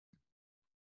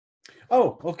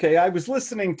Oh, okay. I was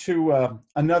listening to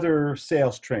another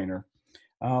sales trainer.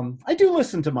 I do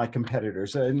listen to my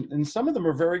competitors, and some of them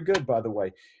are very good, by the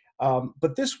way.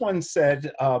 But this one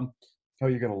said, oh,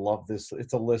 you're going to love this.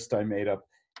 It's a list I made up.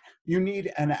 You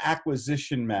need an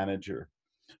acquisition manager.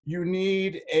 You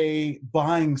need a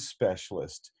buying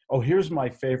specialist. Oh, here's my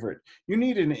favorite. You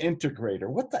need an integrator.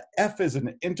 What the F is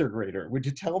an integrator? Would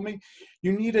you tell me?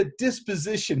 You need a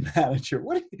disposition manager.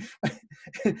 What?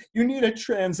 You need a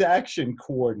transaction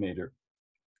coordinator.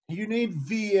 You need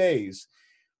VAs.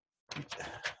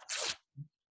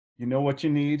 You know what you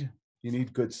need? You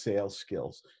need good sales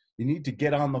skills. You need to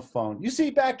get on the phone. You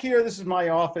see back here, this is my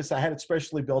office. I had it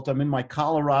specially built. I'm in my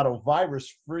Colorado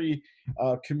virus-free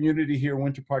community here,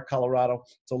 Winter Park, Colorado.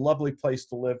 It's a lovely place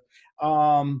to live.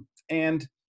 And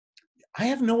I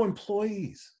have no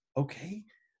employees, okay?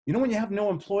 You know when you have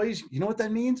no employees, you know what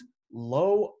that means?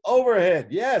 Low overhead,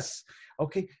 yes.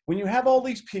 Okay, when you have all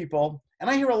these people, and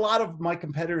I hear a lot of my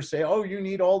competitors say, oh, you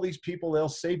need all these people, they'll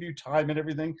save you time and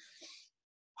everything.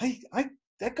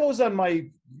 That goes on my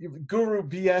guru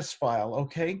BS file,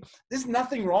 okay? There's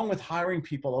nothing wrong with hiring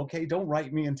people, okay? Don't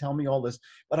write me and tell me all this.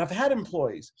 But I've had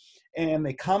employees, and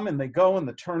they come and they go, and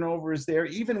the turnover is there.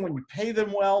 Even when you pay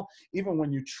them well, even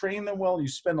when you train them well, you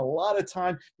spend a lot of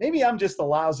time. Maybe I'm just a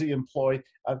lousy employee.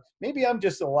 Maybe I'm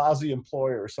just a lousy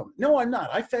employer or something. No, I'm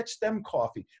not. I fetch them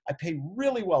coffee. I pay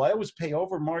really well. I always pay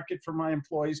over market for my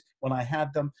employees when I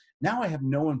had them. Now I have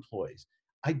no employees.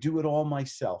 I do it all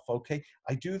myself, okay?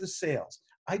 I do the sales.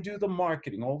 I do the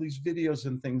marketing, all these videos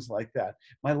and things like that.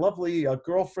 My lovely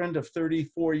girlfriend of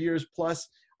 34 years plus,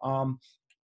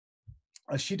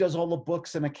 she does all the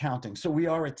books and accounting. So we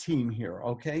are a team here,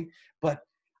 okay? But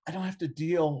I don't have to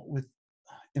deal with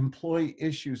employee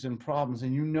issues and problems.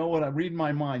 And you know what, I read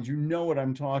my mind, you know what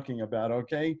I'm talking about,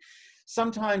 okay?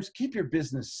 Sometimes keep your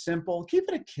business simple. Keep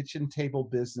it a kitchen table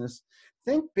business.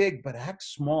 Think big, but act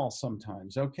small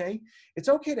sometimes, okay? It's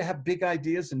okay to have big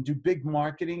ideas and do big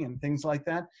marketing and things like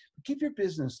that. But keep your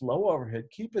business low overhead.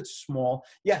 Keep it small.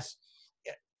 Yes,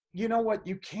 you know what?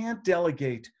 You can't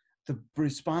delegate the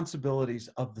responsibilities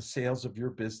of the sales of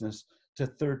your business to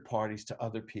third parties, to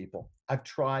other people. I've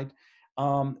tried.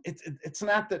 It's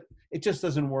not that, it just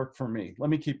doesn't work for me. Let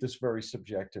me keep this very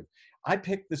subjective. I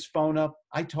pick this phone up.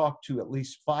 I talk to at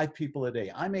least 5 people a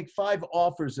day. I make 5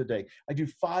 offers a day. I do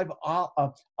 5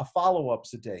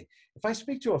 follow-ups a day. If I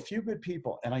speak to a few good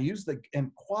people and I use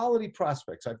and quality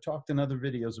prospects, I've talked in other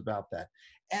videos about that.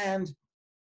 And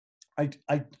I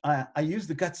use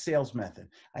the gut sales method.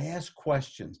 I ask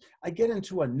questions. I get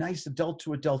into a nice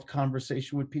adult-to-adult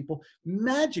conversation with people.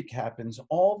 Magic happens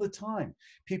all the time.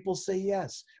 People say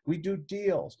yes. We do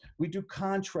deals. We do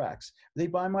contracts. They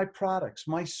buy my products,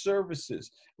 my services,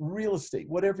 real estate,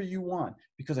 whatever you want,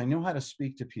 because I know how to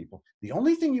speak to people. The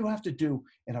only thing you have to do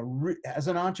as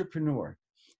an entrepreneur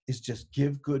is just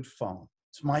give good phone.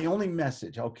 It's my only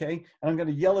message, okay? And I'm going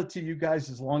to yell it to you guys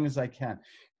as long as I can.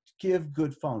 Give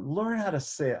good phone. Learn how to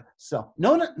sell.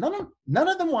 None of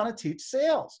them want to teach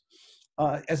sales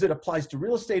as it applies to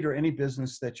real estate or any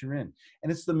business that you're in.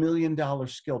 And it's the $1 million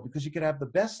skill, because you could have the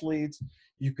best leads.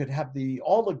 You could have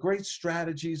all the great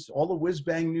strategies, all the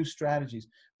whiz-bang new strategies.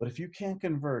 But if you can't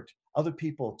convert other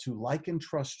people to like and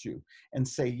trust you and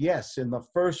say yes in the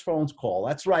first phone call,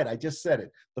 that's right, I just said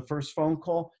it, the first phone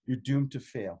call, you're doomed to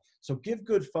fail. So give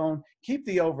good phone, keep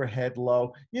the overhead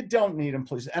low. You don't need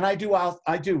employees. And I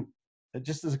do,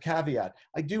 just as a caveat,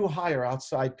 I do hire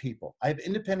outside people. I have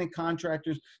independent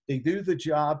contractors. They do the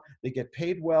job. They get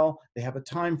paid well. They have a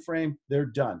time frame. They're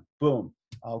done. Boom.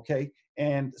 Okay.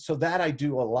 And so that I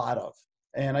do a lot of.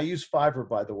 And I use Fiverr,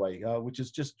 by the way, which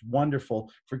is just wonderful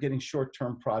for getting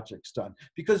short-term projects done,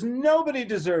 because nobody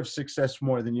deserves success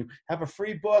more than you. Have a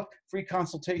free book, free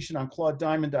consultation on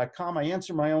ClaudeDiamond.com. I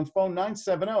answer my own phone,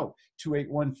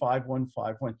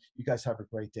 970-281-5151. You guys have a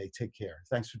great day. Take care.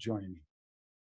 Thanks for joining me.